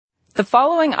The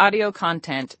following audio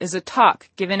content is a talk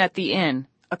given at The Inn,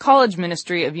 a college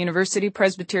ministry of University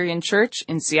Presbyterian Church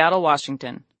in Seattle,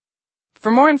 Washington.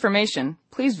 For more information,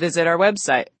 please visit our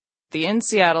website,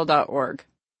 theinnseattle.org.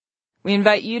 We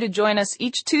invite you to join us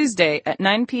each Tuesday at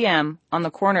 9 p.m. on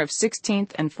the corner of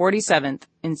 16th and 47th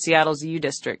in Seattle's U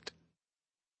District.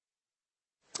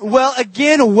 Well,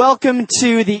 again, welcome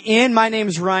to The Inn. My name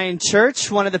is Ryan Church,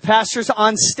 one of the pastors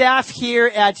on staff here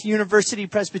at University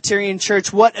Presbyterian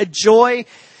Church. What a joy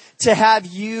to have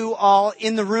you all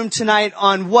in the room tonight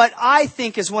on what I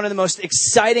think is one of the most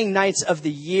exciting nights of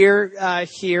the year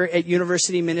here at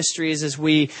University Ministries as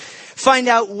we find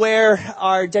out where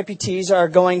our deputies are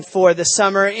going for the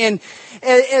summer. And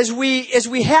as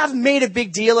we have made a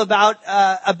big deal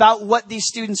about what these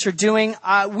students are doing,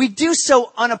 we do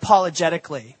so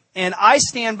unapologetically. And I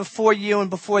stand before you and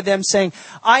before them saying,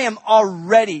 I am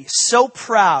already so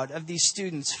proud of these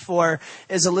students for,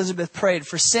 as Elizabeth prayed,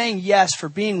 for saying yes, for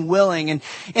being willing. And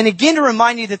again, to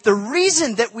remind you that the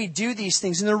reason that we do these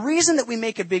things and the reason that we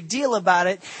make a big deal about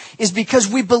it is because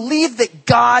we believe that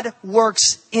God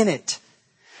works in it.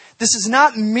 This is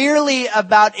not merely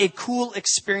about a cool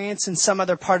experience in some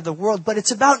other part of the world, but it's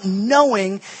about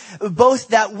knowing both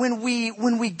that when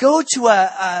we go to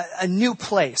a new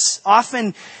place,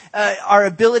 often our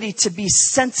ability to be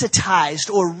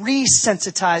sensitized or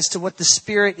resensitized to what the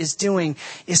Spirit is doing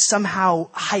is somehow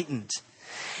heightened.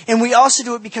 And we also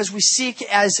do it because we seek,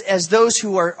 as those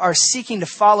who are seeking to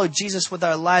follow Jesus with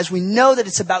our lives, we know that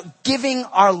it's about giving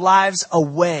our lives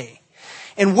away.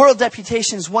 And World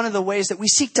Deputation is one of the ways that we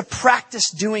seek to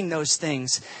practice doing those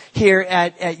things here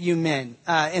at UMin.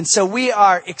 And so we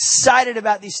are excited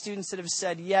about these students that have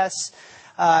said yes.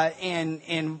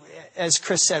 And as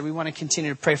Chris said, we want to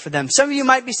continue to pray for them. Some of you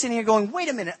might be sitting here going, wait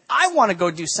a minute, I want to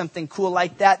go do something cool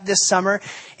like that this summer.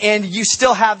 And you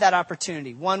still have that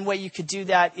opportunity. One way you could do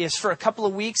that is for a couple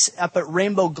of weeks up at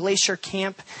Rainbow Glacier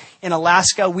Camp in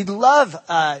Alaska. We'd love,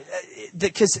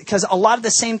 because a lot of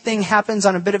the same thing happens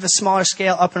on a bit of a smaller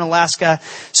scale up in Alaska.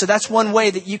 So that's one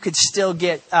way that you could still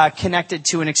get connected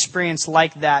to an experience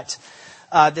like that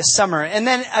this summer. And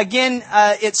then again,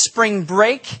 it's spring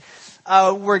break.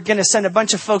 We're going to send a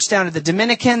bunch of folks down to the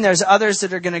Dominican. There's others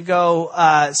that are going to go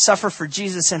suffer for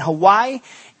Jesus in Hawaii.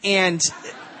 And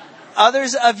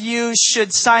others of you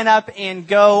should sign up and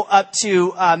go up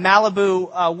to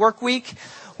Malibu Work Week.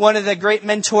 One of the great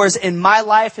mentors in my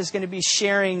life is going to be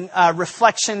sharing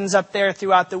reflections up there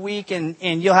throughout the week. And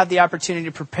you'll have the opportunity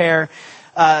to prepare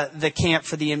the camp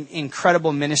for the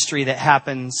incredible ministry that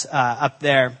happens up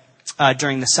there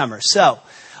during the summer. So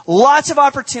lots of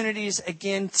opportunities,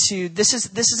 again, this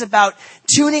is about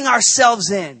tuning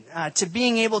ourselves in, to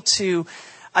being able to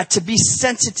be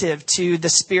sensitive to the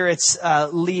Spirit's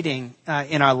leading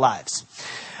in our lives.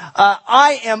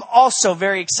 I am also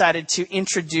very excited to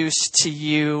introduce to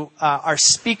you our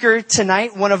speaker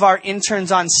tonight, one of our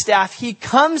interns on staff. He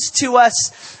comes to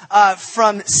us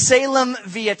from Salem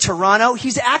via Toronto.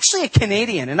 He's actually a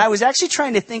Canadian, and I was actually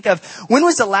trying to think of when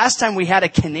was the last time we had a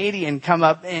Canadian come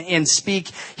up and speak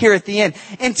here at the Inn.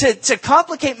 And to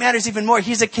complicate matters even more,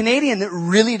 he's a Canadian that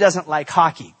really doesn't like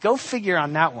hockey. Go figure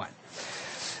on that one.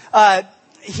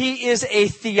 He is a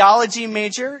theology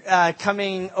major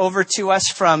coming over to us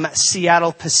from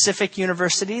Seattle Pacific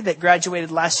University that graduated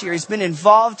last year. He's been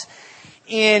involved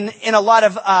in a lot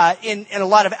of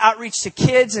outreach to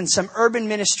kids and some urban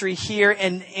ministry here,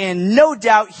 and no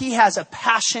doubt he has a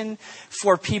passion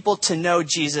for people to know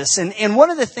Jesus. And one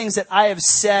of the things that I have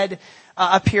said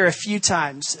up here a few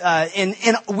times, and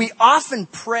we often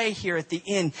pray here at the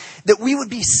Inn that we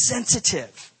would be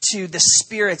sensitive to the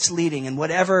Spirit's leading in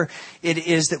whatever it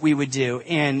is that we would do.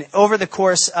 And over the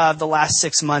course of the last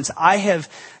 6 months, I have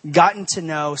gotten to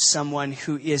know someone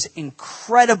who is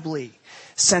incredibly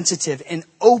sensitive and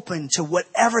open to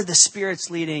whatever the Spirit's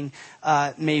leading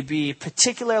may be,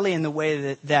 particularly in the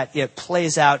way that it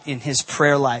plays out in his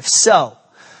prayer life. So,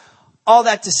 all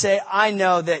that to say, I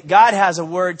know that God has a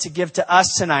word to give to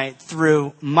us tonight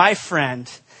through my friend,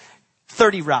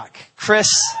 30 Rock, Chris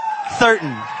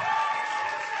Thurton.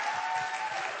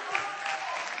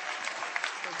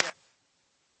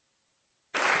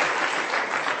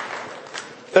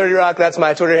 30 Rock, that's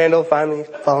my Twitter handle. Find me,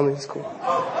 follow me, it's cool.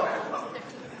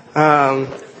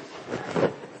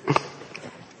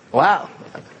 Wow.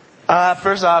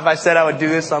 First off, I said I would do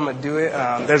this, so I'm going to do it.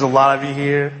 There's a lot of you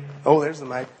here. Oh, there's the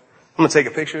mic. I'm going to take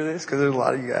a picture of this because there's a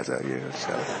lot of you guys out here.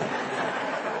 So.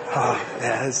 Oh,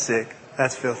 yeah, that's sick.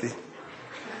 That's filthy. Look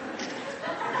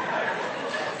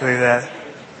at that.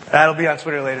 That'll be on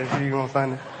Twitter later if you want to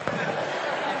find it.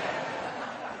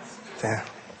 Damn.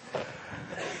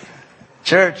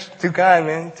 Church, too kind,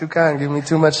 man. Too kind. Give me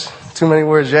too many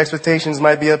words. Your expectations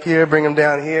might be up here. Bring them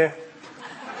down here.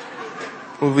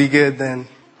 We'll be good then.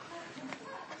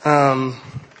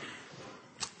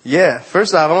 Yeah.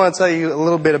 First off, I want to tell you a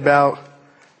little bit about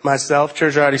myself.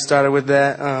 Church already started with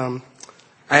that.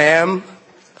 I am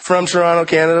from Toronto,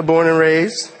 Canada, born and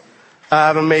raised. I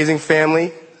have an amazing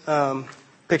family.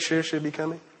 Picture should be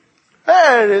coming.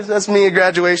 There it is. That's me at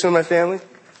graduation with my family.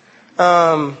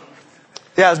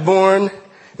 Yeah, I was born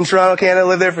in Toronto, Canada.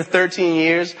 Lived there for 13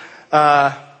 years. You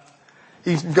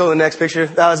can go to the next picture.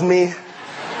 That was me.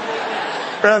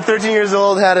 Around 13 years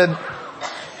old, had a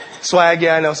swag.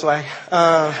 Yeah, I know swag.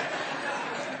 Had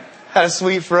a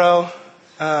sweet fro.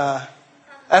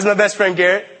 That's my best friend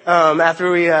Garrett.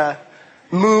 After we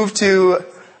moved to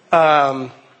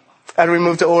Oregon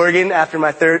after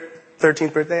my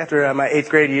 13th birthday, after my 8th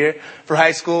grade year for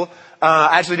high school,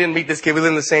 I actually didn't meet this kid. We live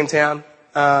in the same town.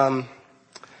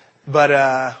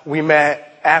 But we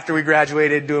met after we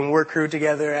graduated doing work crew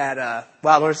together at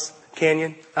Wild Horse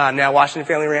Canyon, now Washington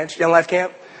Family Ranch, Young Life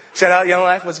Camp. Shout out Young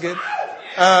Life, what's good?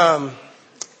 And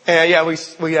yeah, we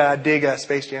dig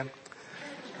Space Jam.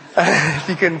 If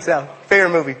you couldn't tell.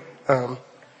 Favorite movie.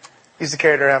 Used to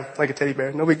carry it around like a teddy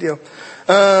bear. No big deal.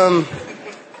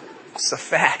 It's a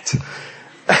fact.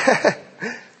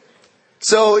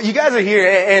 So you guys are here,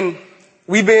 and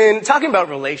we've been talking about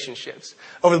relationships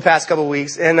over the past couple of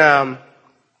weeks. And a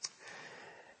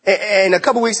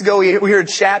couple of weeks ago, we heard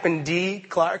Chap and Dee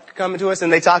Clark coming to us,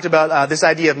 and they talked about this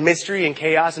idea of mystery and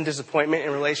chaos and disappointment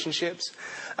in relationships.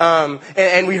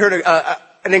 And we heard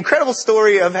an incredible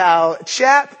story of how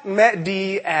Chap met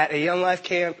Dee at a Young Life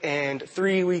camp, and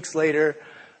 3 weeks later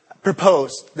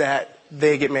proposed that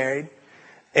they get married.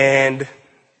 And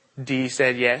Dee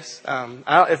said yes.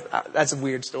 That's a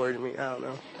weird story to me. I don't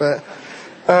know. But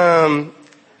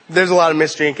there's a lot of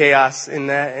mystery and chaos in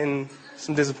that, and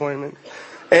some disappointment.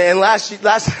 And last she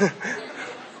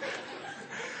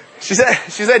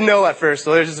said no at first,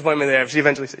 so there's disappointment there. She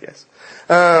eventually said yes.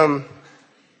 And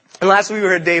last week we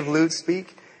heard Dave Lute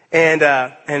speak, and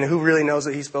who really knows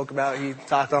what he spoke about? He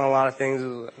talked on a lot of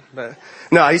things, but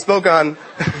no, he spoke on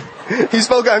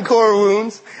core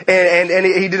wounds, and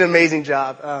he did an amazing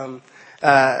job.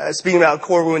 Speaking about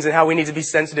core wounds and how we need to be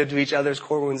sensitive to each other's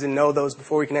core wounds and know those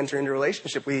before we can enter into a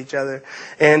relationship with each other.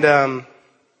 And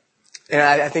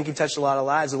I think he touched a lot of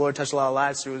lives. The Lord touched a lot of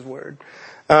lives through his word.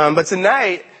 But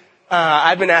tonight,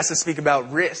 I've been asked to speak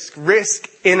about risk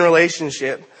in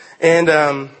relationship. And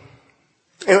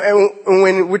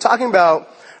when we're talking about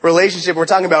relationship, we're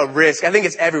talking about risk. I think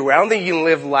it's everywhere. I don't think you can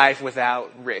live life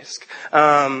without risk.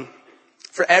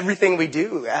 For everything we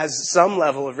do has some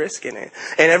level of risk in it.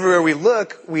 And everywhere we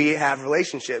look, we have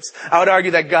relationships. I would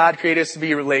argue that God created us to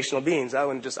be relational beings. I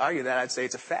wouldn't just argue that. I'd say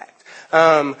it's a fact.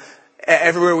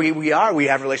 Everywhere we are, we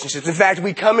have relationships. In fact,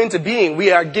 we come into being.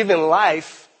 We are given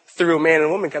life through a man and a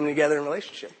woman coming together in a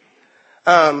relationship.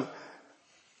 And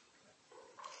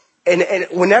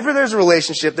whenever there's a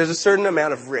relationship, there's a certain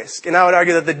amount of risk. And I would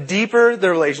argue that the deeper the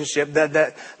relationship,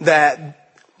 that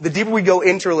the deeper we go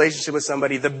into a relationship with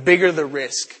somebody, the bigger the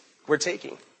risk we're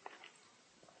taking.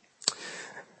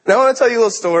 Now I want to tell you a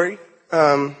little story.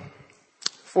 4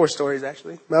 stories,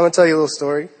 actually. But I want to tell you a little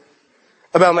story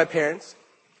about my parents.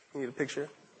 You need a picture.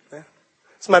 Yeah.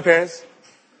 It's my parents.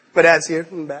 My dad's here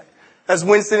in the back. That's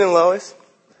Winston and Lois.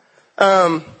 They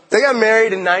got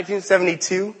married in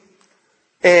 1972.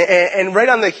 And right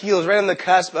on the heels, right on the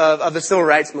cusp of the civil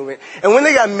rights movement. And when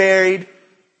they got married,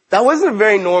 that wasn't a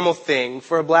very normal thing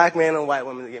for a black man and a white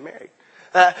woman to get married.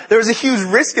 There was a huge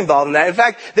risk involved in that. In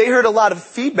fact, they heard a lot of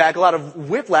feedback, a lot of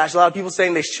whiplash, a lot of people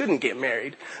saying they shouldn't get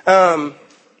married. And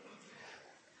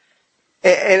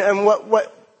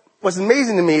what's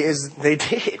amazing to me is they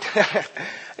did.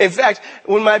 In fact,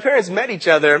 when my parents met each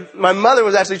other, my mother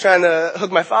was actually trying to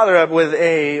hook my father up with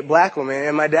a black woman,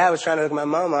 and my dad was trying to hook my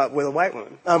mom up with a white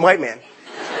man.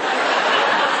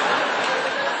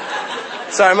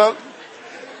 Sorry, Mom.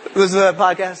 This is a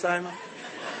podcast. Sorry, Mom.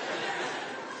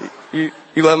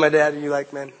 You love my dad and you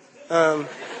like men.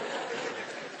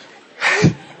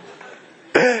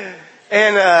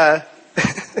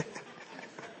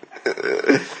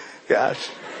 Gosh.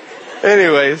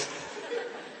 Anyways.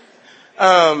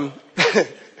 And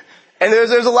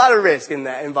there's a lot of risk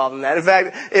involved in that. In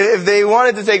fact, if they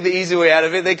wanted to take the easy way out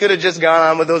of it, they could have just gone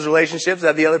on with those relationships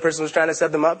that the other person was trying to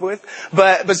set them up with.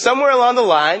 But somewhere along the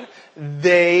line,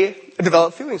 they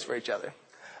developed feelings for each other.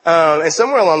 And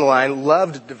somewhere along the line,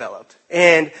 love developed.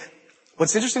 And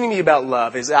what's interesting to me about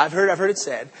love is I've heard it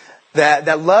said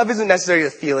that love isn't necessarily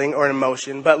a feeling or an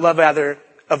emotion, but love rather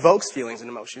evokes feelings and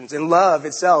emotions. And love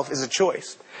itself is a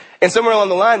choice. And somewhere along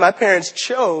the line, my parents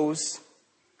chose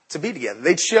to be together.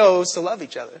 They chose to love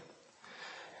each other.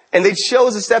 And they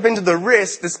chose to step into the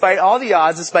risk, despite all the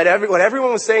odds, despite what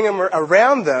everyone was saying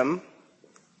around them,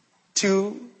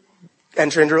 to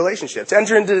enter into a relationship, to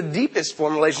enter into the deepest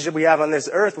form of relationship we have on this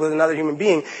earth with another human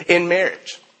being in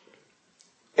marriage.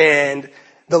 And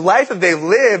the life that they've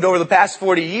lived over the past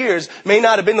 40 years may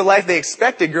not have been the life they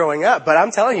expected growing up, but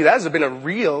I'm telling you, that has been a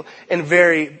real and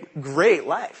very great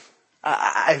life.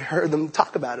 I've heard them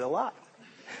talk about it a lot.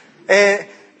 And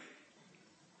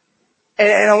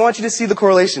I want you to see the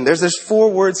correlation. There's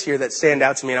 4 words here that stand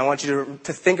out to me, and I want you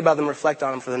to think about them, reflect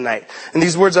on them for the night. And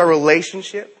these words are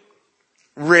relationship,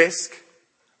 risk,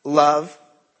 love,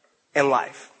 and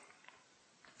life.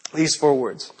 These 4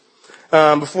 words.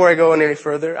 Before I go any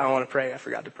further, I want to pray. I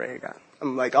forgot to pray.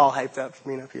 I'm like all hyped up for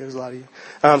being up here. There's a lot of you.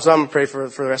 So I'm going to pray for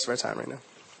the rest of our time right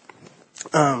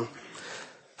now.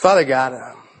 Father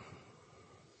God,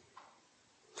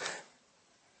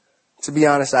 to be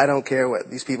honest, I don't care what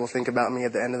these people think about me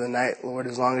at the end of the night, Lord,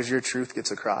 as long as your truth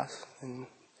gets across and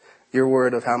your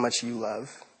word of how much you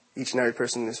love each and every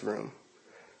person in this room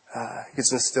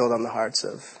gets instilled on the hearts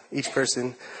of each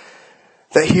person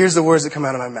that hears the words that come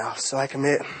out of my mouth. So I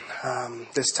commit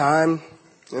this time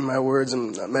and my words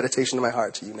and meditation of my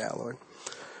heart to you now, Lord.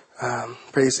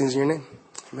 Pray these things in your name.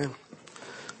 Amen.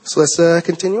 So let's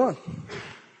continue on.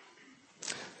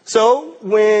 So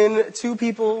when 2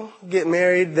 people get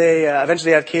married, they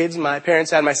eventually have kids. My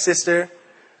parents had my sister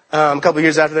a couple of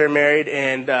years after they were married,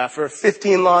 and for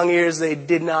 15 long years, they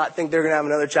did not think they were going to have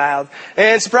another child.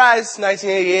 And surprise,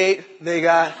 1988, they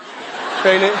got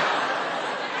pregnant.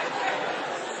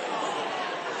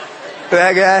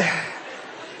 That guy.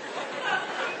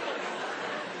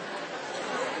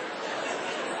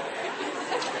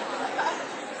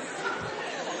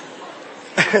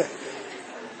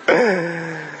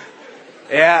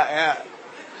 Yeah.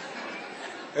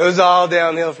 It was all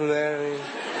downhill from there. I mean,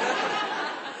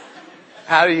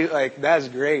 how do you, that's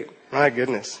great. My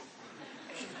goodness.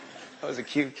 I was a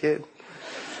cute kid.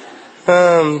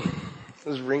 It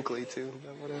was wrinkly too,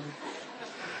 but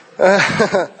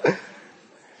whatever.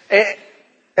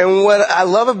 And what I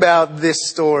love about this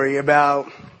story, about,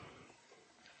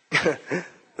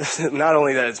 not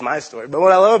only that it's my story, but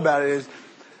what I love about it is,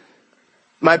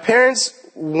 my parents,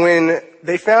 when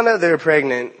they found out they were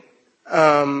pregnant,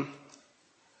 all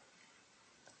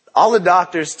the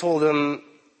doctors told them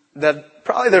that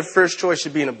probably their first choice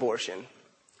should be an abortion.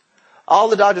 All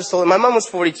the doctors told them, my mom was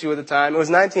 42 at the time, it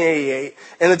was 1988,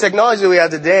 and the technology that we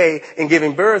have today in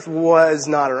giving birth was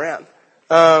not around.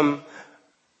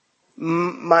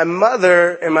 My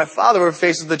mother and my father were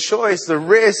faced with the choice, the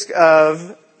risk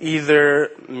of either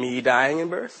me dying in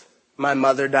birth, my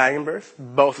mother dying in birth,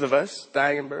 both of us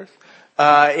dying in birth.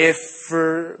 If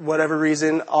for whatever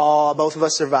reason both of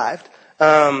us survived,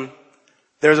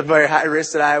 there's a very high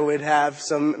risk that I would have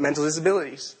some mental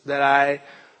disabilities, that I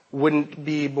wouldn't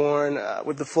be born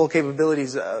with the full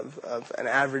capabilities of an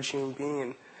average human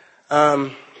being.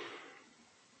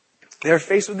 They're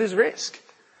faced with this risk.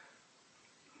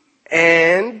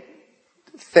 And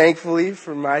thankfully,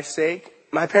 for my sake,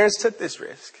 my parents took this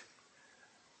risk.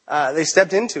 They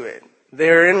stepped into it.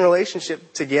 They're in a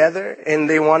relationship together, and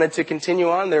they wanted to continue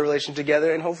on their relationship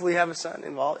together and hopefully have a son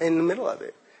involved in the middle of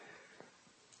it.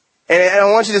 And I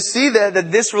want you to see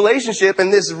that this relationship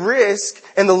and this risk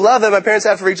and the love that my parents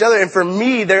had for each other, and for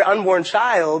me, their unborn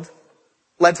child,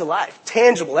 led to life.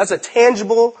 Tangible. That's a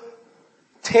tangible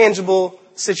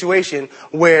situation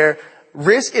where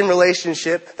risk in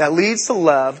relationship that leads to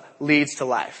love leads to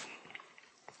life.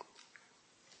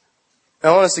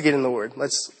 I want us to get in the Word.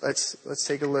 Let's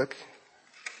take a look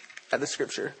at the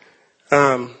Scripture.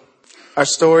 Our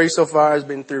story so far has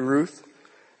been through Ruth,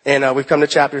 and we've come to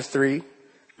chapter 3.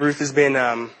 Ruth has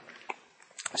been,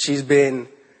 she's been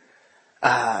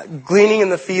gleaning in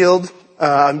the field,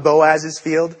 on Boaz's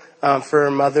field, for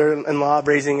her mother-in-law,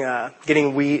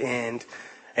 getting wheat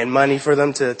and money for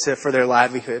them for their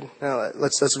livelihood. Now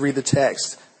let's read the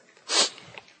text.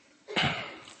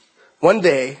 One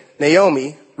day,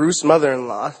 Naomi, Ruth's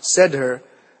mother-in-law, said to her,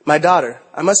 "My daughter,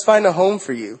 I must find a home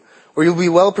for you, where you'll be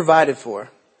well provided for.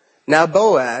 Now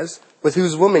Boaz, with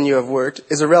whose woman you have worked,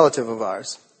 is a relative of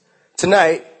ours.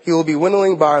 Tonight, he will be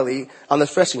winnowing barley on the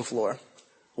threshing floor.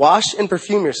 Wash and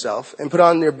perfume yourself and put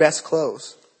on your best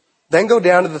clothes. Then go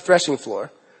down to the threshing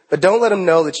floor, but don't let him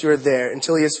know that you are there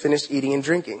until he has finished eating and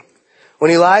drinking.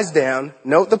 When he lies down,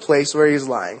 note the place where he is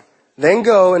lying. Then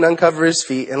go and uncover his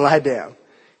feet and lie down.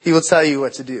 He will tell you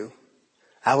what to do."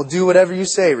 "I will do whatever you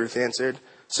say," Ruth answered.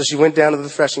 So she went down to the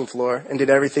threshing floor and did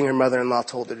everything her mother-in-law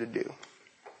told her to do.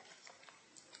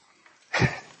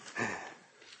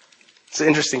 It's an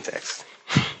interesting text,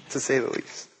 to say the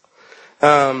least.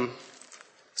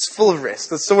 It's full of risk.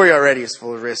 The story already is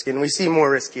full of risk, and we see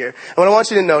more risk here. And what I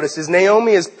want you to notice is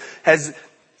Naomi has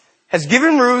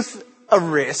given Ruth a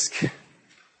risk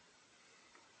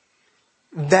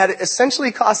that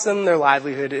essentially costs them their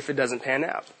livelihood if it doesn't pan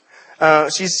out.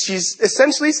 She's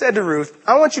essentially said to Ruth,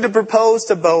 I want you to propose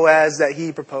to Boaz that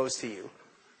he proposed to you.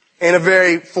 In a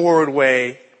very forward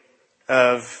way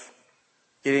of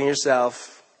getting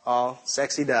yourself all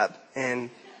sexied up and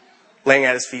laying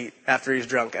at his feet after he's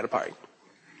drunk at a party.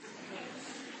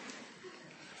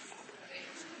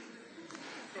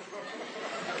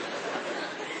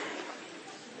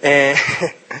 And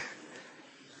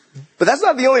but that's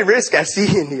not the only risk I see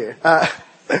in here.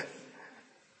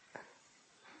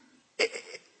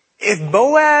 If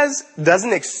Boaz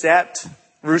doesn't accept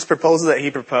Ruth's proposal that he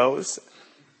proposed,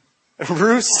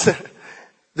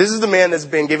 this is the man that's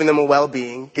been giving them a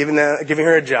well-being, giving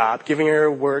her a job, giving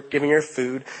her work, giving her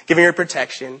food, giving her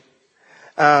protection.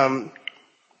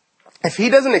 If he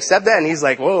doesn't accept that and he's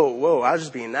like, whoa, I was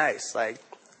just being nice. Like,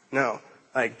 no,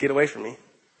 like, get away from me.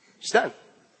 She's done.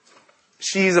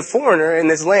 She's a foreigner in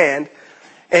this land,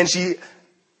 and she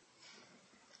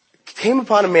came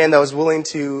upon a man that was willing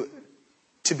to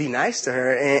be nice to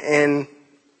her. And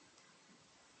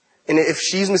if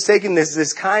she's mistaken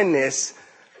this kindness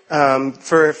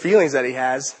for feelings that he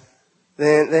has,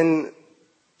 then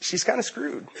she's kind of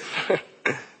screwed.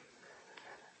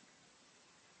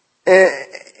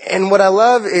 and what I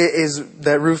love is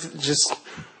that Ruth just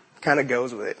kind of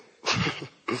goes with it.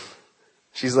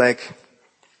 She's like,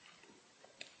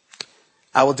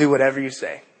 I will do whatever you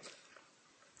say.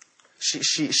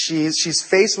 She's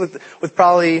faced with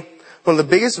probably one of the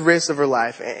biggest risks of her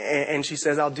life, and she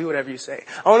says, I'll do whatever you say.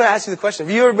 I want to ask you the question,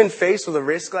 have you ever been faced with a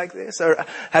risk like this? Or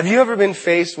have you ever been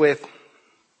faced with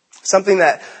something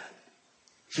that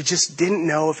you just didn't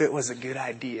know if it was a good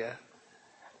idea?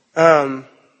 I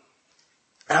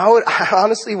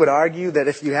honestly would argue that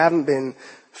if you haven't been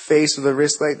faced with a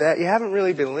risk like that, you haven't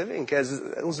really been living, because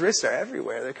those risks are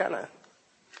everywhere. They're kind of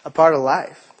a part of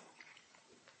life.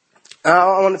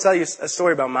 I want to tell you a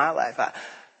story about my life.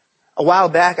 A while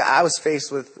back, I was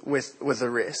faced with a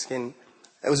risk, and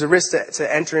it was a risk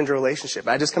to enter into a relationship.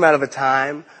 I just come out of a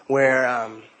time where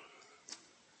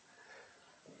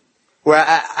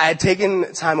I had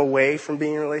taken time away from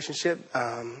being in a relationship.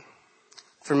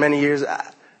 For many years,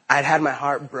 I'd had my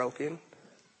heart broken,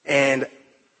 and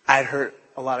I'd hurt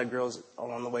a lot of girls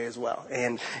along the way as well.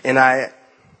 And I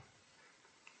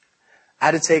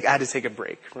had to take a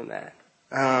break from that.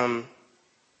 And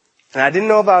I didn't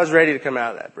know if I was ready to come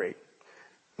out of that break.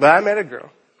 But I met a girl.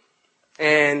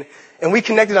 And we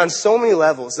connected on so many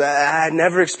levels that I had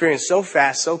never experienced so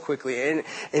fast, so quickly. And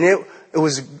it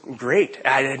was great.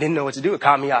 I didn't know what to do. It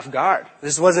caught me off guard.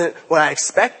 This wasn't what I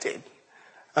expected.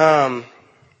 And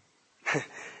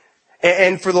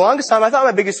for the longest time, I thought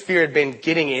my biggest fear had been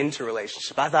getting into a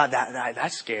relationship. I thought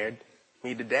that scared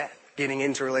me to death, getting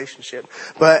into a relationship.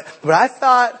 But I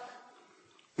thought,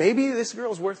 maybe this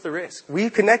girl's worth the risk. We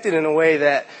connected in a way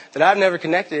that I've never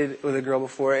connected with a girl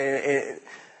before. And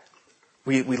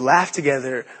we laughed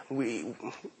together. We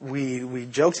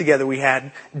joked together. We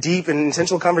had deep and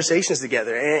intentional conversations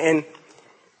together. And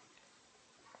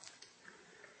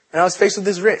I was faced with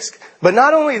this risk. But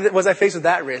not only was I faced with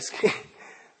that risk,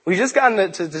 we just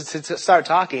gotten to start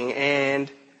talking.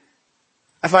 And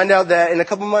I find out that in a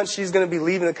couple months, she's going to be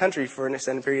leaving the country for an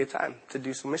extended period of time to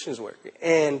do some missions work.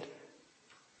 And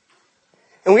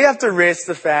we have to risk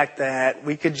the fact that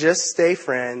we could just stay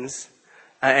friends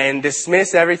and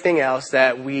dismiss everything else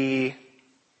that we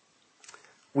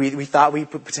thought we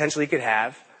potentially could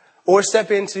have, or step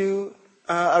into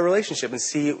a relationship and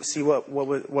see what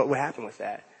would happen with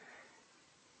that.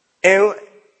 And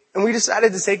we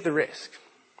decided to take the risk.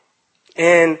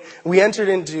 And we entered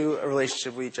into a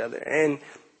relationship with each other. And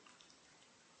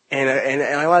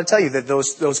I want to tell you that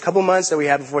those couple months that we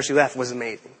had before she left was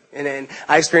amazing. And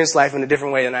I experienced life in a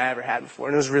different way than I ever had before.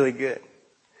 And it was really good.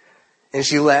 And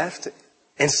she left.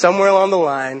 And somewhere along the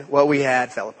line, what we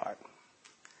had fell apart.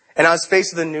 And I was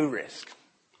faced with a new risk.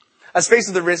 I was faced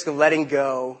with the risk of letting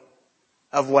go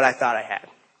of what I thought I had.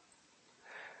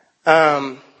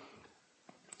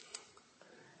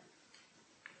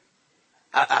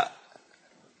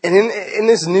 And in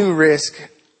this new risk,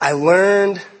 I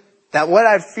learned that what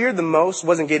I feared the most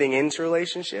wasn't getting into a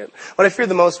relationship. What I feared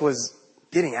the most was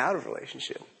getting out of a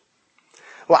relationship.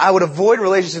 Well, I would avoid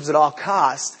relationships at all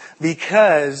costs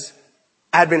because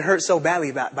I had been hurt so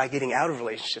badly by getting out of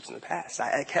relationships in the past.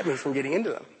 It kept me from getting into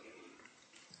them.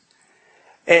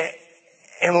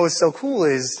 And what was so cool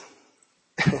is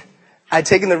I'd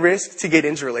taken the risk to get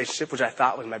into a relationship, which I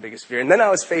thought was my biggest fear. And then I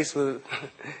was faced with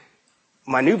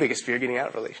my new biggest fear, getting out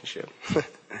of a relationship.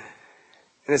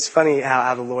 And it's funny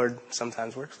how the Lord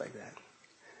sometimes works like that.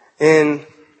 And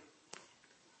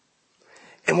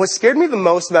what scared me the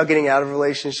most about getting out of a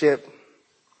relationship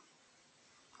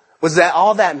was that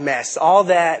all that mess, all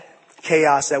that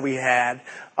chaos that we had,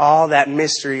 all that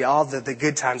mystery, all the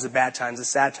good times, the bad times, the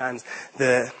sad times,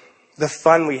 the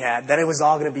fun we had, that it was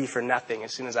all going to be for nothing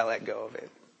as soon as I let go of it.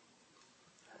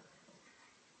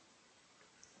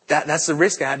 That's the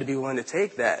risk I had to be willing to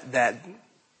take, that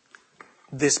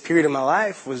this period of my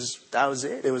life that was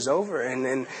it. It was over,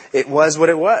 and it was what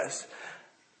it was.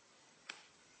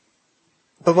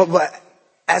 But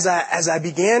as I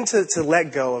began to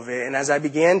let go of it, and as I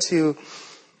began to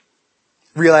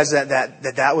realize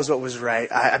that was what was right,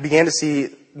 I began to see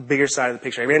the bigger side of the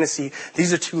picture. I began to see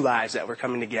these are two lives that were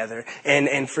coming together.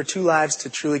 And for two lives to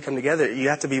truly come together, you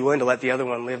have to be willing to let the other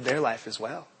one live their life as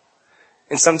well.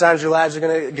 And sometimes your lives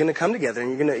are gonna come together,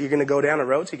 and you're gonna go down a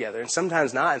road together, and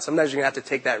sometimes not. And sometimes you're gonna have to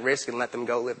take that risk and let them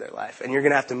go live their life, and you're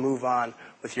gonna have to move on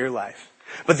with your life.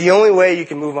 But the only way you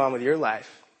can move on with your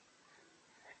life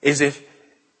is if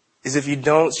you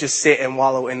don't just sit and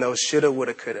wallow in those shoulda,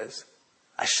 woulda, couldas.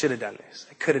 I should have done this.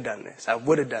 I could have done this. I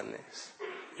would have done this.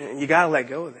 You gotta let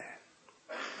go of that.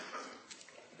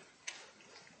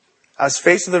 I was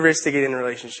faced with the risk to get in a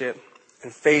relationship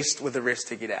and faced with the risk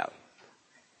to get out.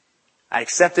 I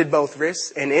accepted both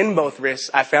risks, and in both risks,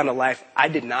 I found a life I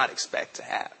did not expect to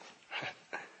have.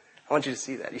 I want you to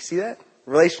see that. You see that?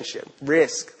 Relationship,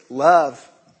 risk, love,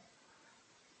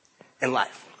 and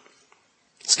life.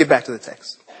 Let's get back to the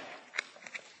text.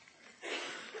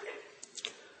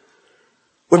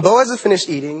 When Boaz had finished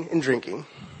eating and drinking,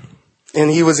 and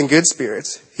he was in good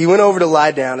spirits, he went over to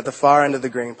lie down at the far end of the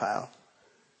grain pile.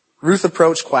 Ruth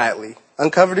approached quietly,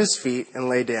 uncovered his feet, and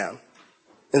lay down.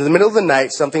 In the middle of the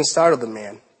night, something startled the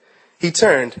man. He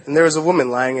turned, and there was a woman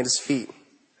lying at his feet.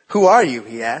 "Who are you?"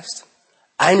 he asked.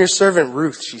 "I am your servant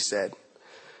Ruth," she said.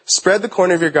 "Spread the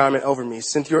corner of your garment over me,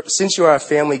 since you are a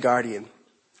family guardian."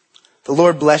 "The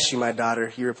Lord bless you, my daughter,"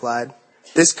 he replied.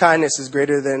 "This kindness is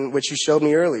greater than what you showed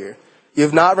me earlier. You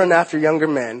have not run after younger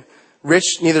men,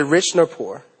 neither rich nor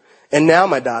poor. And now,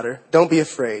 my daughter, don't be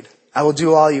afraid. I will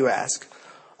do all you ask.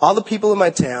 All the people of my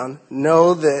town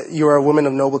know that you are a woman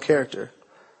of noble character.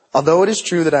 Although it is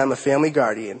true that I am a family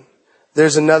guardian, there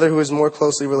is another who is more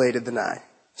closely related than I.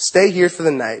 Stay here for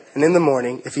the night, and in the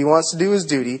morning, if he wants to do his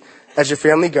duty as your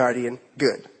family guardian,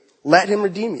 good. Let him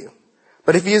redeem you.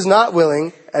 But if he is not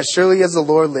willing, as surely as the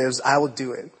Lord lives, I will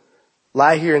do it.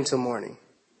 Lie here until morning."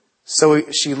 So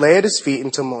she lay at his feet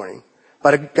until morning,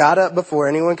 but got up before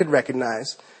anyone could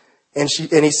recognize, and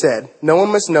he said, "No one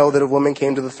must know that a woman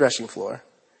came to the threshing floor."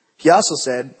 He also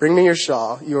said, "Bring me your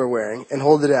shawl you are wearing, and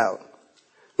hold it out."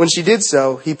 When she did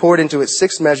so, he poured into it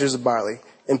 6 measures of barley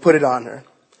and put it on her.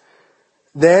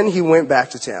 Then he went back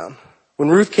to town. When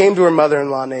Ruth came to her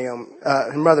mother-in-law,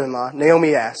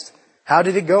 Naomi asked, "How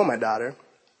did it go, my daughter?"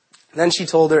 Then she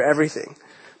told her everything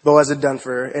Boaz had done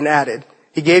for her and added,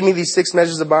 "He gave me these 6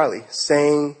 measures of barley,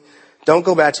 saying, 'Don't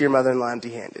go back to your mother-in-law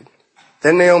empty-handed.'"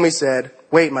 Then Naomi said,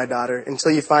 "Wait, my daughter,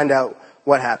 until you find out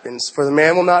what happens, for the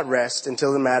man will not rest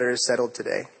until the matter is settled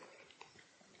today."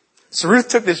 So Ruth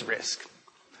took this risk.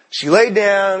 She laid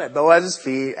down at Boaz's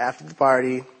feet after the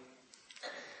party.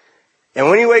 And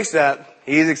when he wakes up,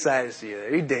 he's excited to see her.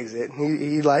 He digs it.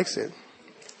 He likes it.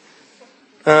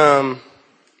 And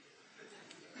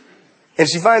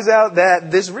she finds out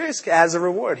that this risk has a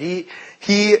reward.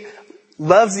 He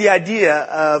loves the idea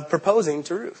of proposing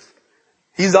to Ruth.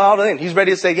 He's all in. He's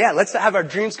ready to say, "Yeah, let's have our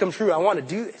dreams come true. I want to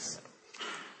do this."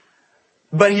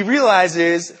 But he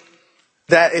realizes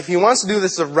that if he wants to do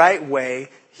this the right way,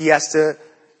 he has to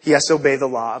obey the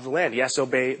law of the land. He has to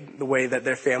obey the way that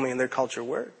their family and their culture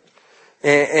worked.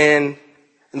 And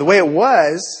the way it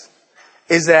was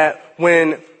is that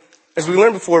as we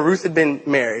learned before, Ruth had been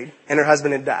married and her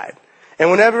husband had died. And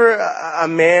whenever a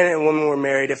man and a woman were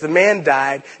married, if the man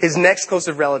died, his next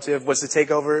closest relative was to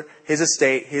take over his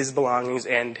estate, his belongings,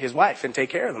 and his wife and take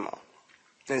care of them all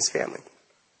and his family.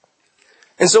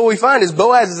 And so what we find is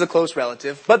Boaz is a close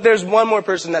relative, but there's one more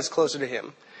person that's closer to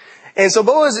him. And so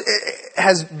Boaz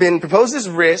has been proposed this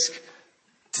risk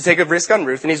to take a risk on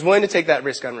Ruth, and he's willing to take that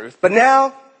risk on Ruth. But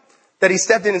now that he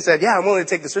stepped in and said, "Yeah, I'm willing to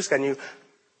take this risk on you,"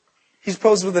 he's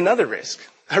posed with another risk.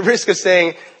 A risk of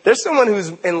saying, there's someone who's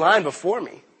in line before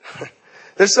me.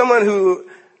 There's someone who,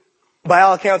 by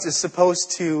all accounts, is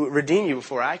supposed to redeem you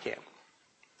before I can.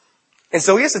 And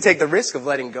so he has to take the risk of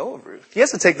letting go of Ruth. He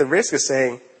has to take the risk of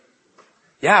saying,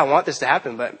 "Yeah, I want this to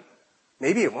happen, but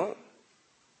maybe it won't.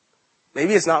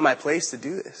 Maybe it's not my place to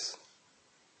do this."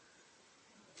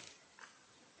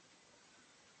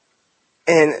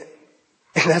 And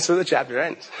And that's where the chapter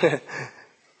ends. But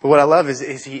what I love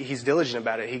is he's diligent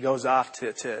about it. He goes off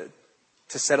to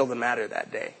settle the matter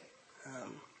that day.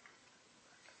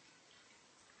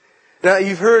 Now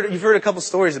you've heard a couple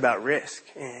stories about risk,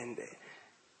 and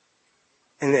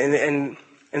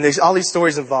all these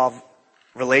stories involve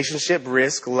relationship,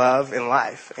 risk, love, and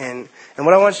life. And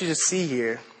what I want you to see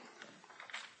here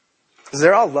is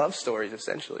they're all love stories,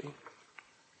 essentially.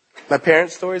 My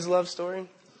parents' story is a love story.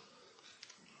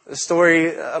 The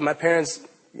story of my parents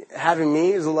having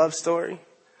me is a love story.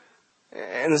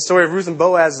 And the story of Ruth and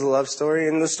Boaz is a love story.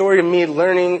 And the story of me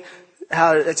learning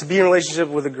how to be in a relationship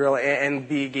with a girl and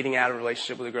be getting out of a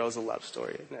relationship with a girl is a love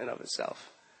story in and of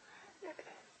itself.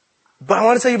 But I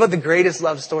want to tell you about the greatest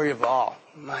love story of all.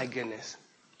 My goodness.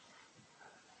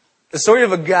 The story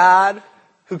of a God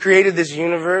who created this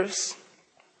universe.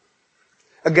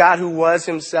 A God who was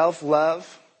himself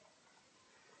love.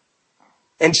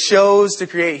 And chose to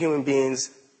create human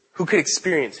beings who could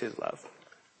experience his love.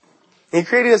 And he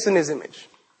created us in his image.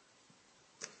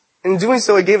 And in doing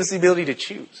so, he gave us the ability to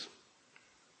choose.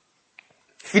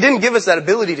 If he didn't give us that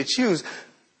ability to choose,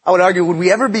 I would argue, would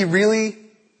we ever be really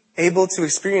able to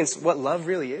experience what love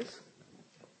really is?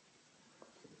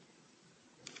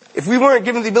 If we weren't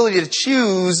given the ability to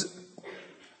choose,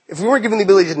 if we weren't given the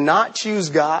ability to not choose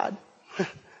God,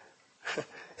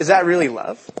 is that really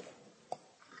love?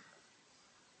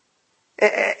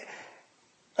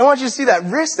 I want you to see that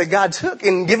risk that God took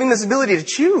in giving this ability to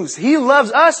choose. He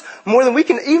loves us more than we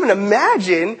can even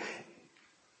imagine.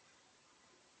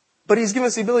 But he's given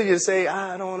us the ability to say,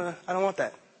 I don't want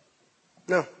that.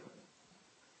 No.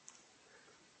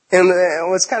 And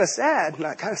what's kind of sad,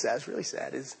 not kind of sad, it's really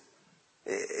sad, is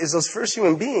those first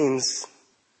human beings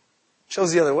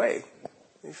chose the other way.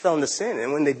 They fell into sin.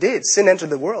 And when they did, sin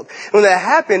entered the world. And when that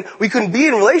happened, we couldn't be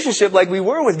in a relationship like we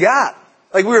were with God.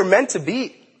 Like we were meant to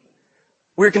be.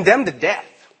 We were condemned to death.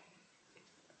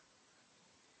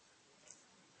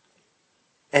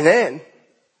 And then,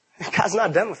 God's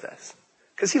not done with us.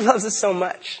 Because he loves us so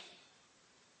much.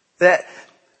 That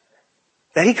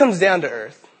he comes down to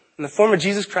earth in the form of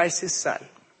Jesus Christ, his son.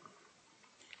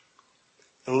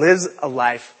 And lives a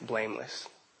life blameless.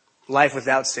 Life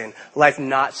without sin. Life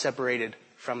not separated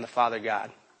from the Father God.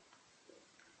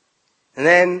 And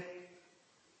then,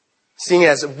 seeing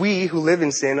as we who live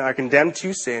in sin are condemned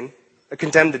to sin, are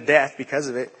condemned to death because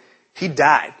of it, he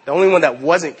died. The only one that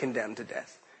wasn't condemned to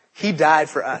death. He died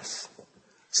for us.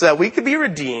 So that we could be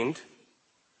redeemed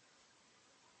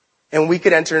and we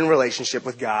could enter in relationship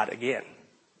with God again.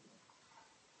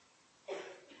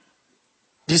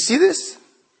 Do you see this?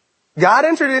 God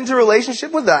entered into a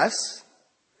relationship with us,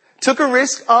 took a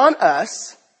risk on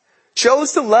us,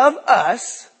 chose to love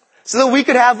us so that we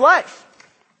could have life.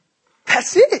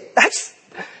 That's it.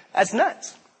 That's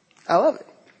nuts. I love it.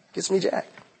 Gets me jacked.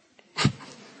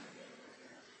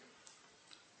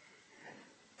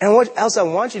 And what else I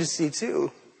want you to see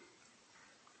too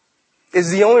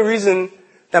is the only reason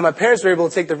that my parents were able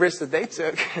to take the risk that they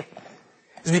took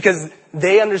is because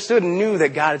they understood and knew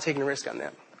that God had taken a risk on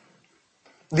them.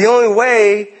 The only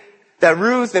way that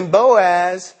Ruth and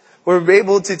Boaz were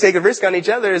able to take a risk on each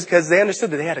other is because they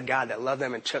understood that they had a God that loved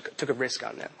them and took a risk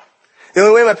on them. The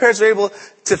only way my parents were able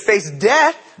to face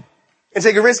death and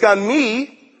take a risk on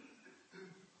me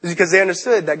is because they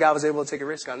understood that God was able to take a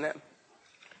risk on them.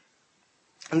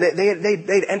 And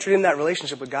they'd entered in that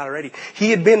relationship with God already.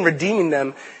 He had been redeeming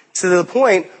them to the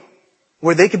point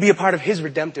where they could be a part of his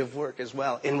redemptive work as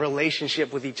well, in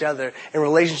relationship with each other, in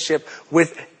relationship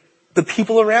with the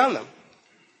people around them.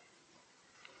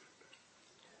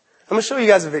 I'm going to show you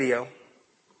guys a video.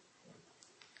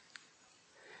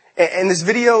 And this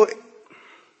video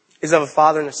is of a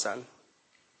father and a son.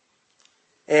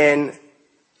 And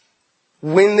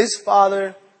when this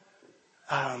father's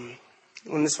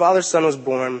son was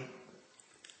born,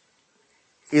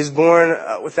 he was born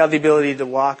without the ability to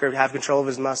walk or have control of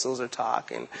his muscles or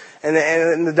talk. And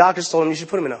the doctors told him, you should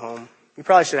put him in a home. You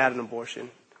probably should have had an abortion.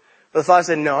 But the father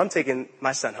said, no, I'm taking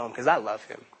my son home because I love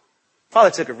him. The father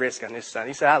took a risk on his son.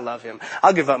 He said, I love him.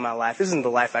 I'll give up my life. This isn't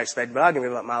the life I expected, but I'll give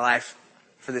up my life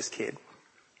for this kid.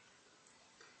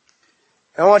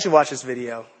 And I want you to watch this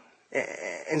video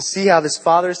and see how this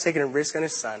father is taking a risk on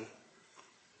his son.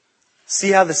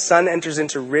 See how the son enters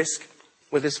into risk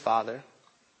with his father.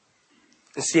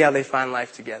 And see how they find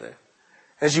life together.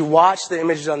 As you watch the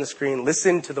images on the screen,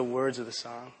 listen to the words of the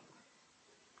song.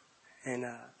 And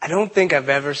I don't think I've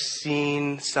ever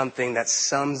seen something that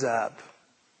sums up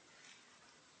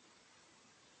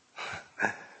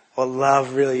what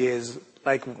love really is,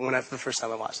 like the first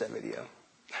time I watched that video.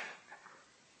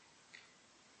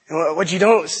 And what you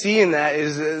don't see in that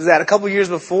is that a couple years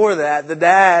before that, the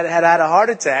dad had had a heart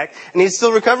attack, and he's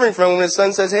still recovering from it when his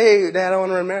son says, "Hey, Dad, I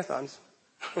want to run marathons."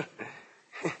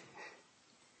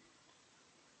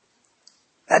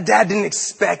 That dad didn't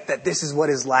expect that this is what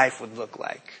his life would look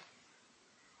like.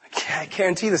 I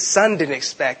guarantee the son didn't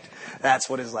expect that's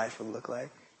what his life would look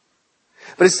like.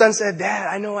 But his son said, "Dad,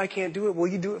 I know I can't do it. Will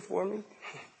you do it for me?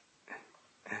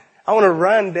 I want to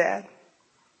run, Dad.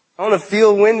 I want to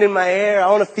feel wind in my hair.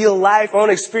 I want to feel life. I want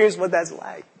to experience what that's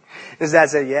like." And his dad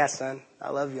said, "Yeah, son, I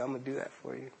love you. I'm going to do that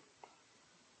for you."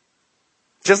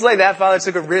 Just like that father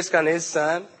took a risk on his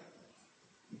son,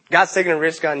 God's taking a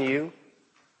risk on you.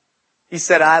 He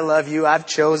said, "I love you. I've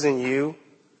chosen you."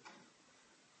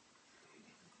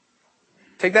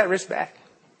 Take that risk back.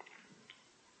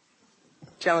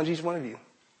 Challenge each one of you.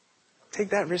 Take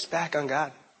that risk back on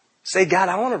God. Say, "God,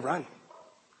 I want to run.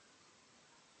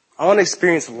 I want to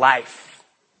experience life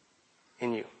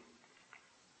in you."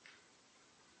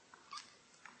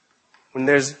 When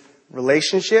there's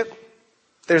relationship,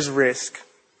 there's risk.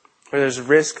 Where there's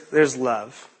risk, there's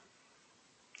love.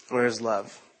 Where there's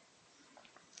love,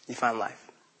 you find life.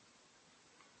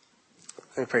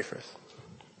 Let me pray for us.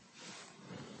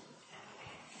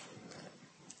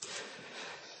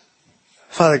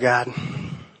 Father God,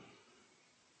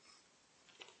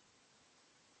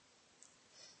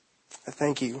 I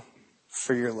thank you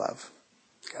for your love,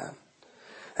 God.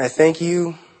 I thank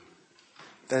you,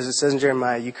 as it says in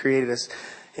Jeremiah, you created us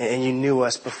and you knew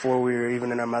us before we were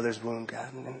even in our mother's womb,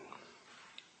 God.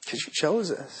 Because you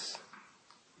chose us,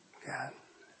 God.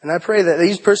 And I pray that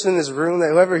each person in this room, that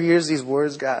whoever hears these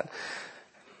words, God,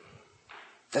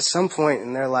 at some point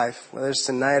in their life, whether it's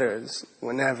tonight or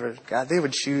whenever, God, they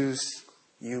would choose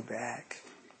you back.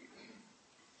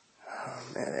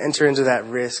 Enter into that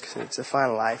risk to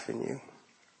find life in you.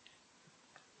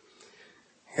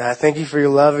 God, I thank you for your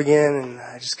love again, and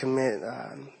I just commit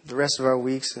the rest of our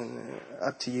weeks and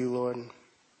up to you, Lord.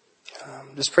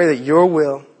 Just pray that your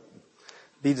will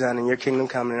be done and your kingdom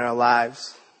come in our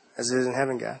lives as it is in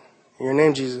heaven, God. In your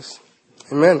name, Jesus.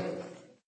 Amen.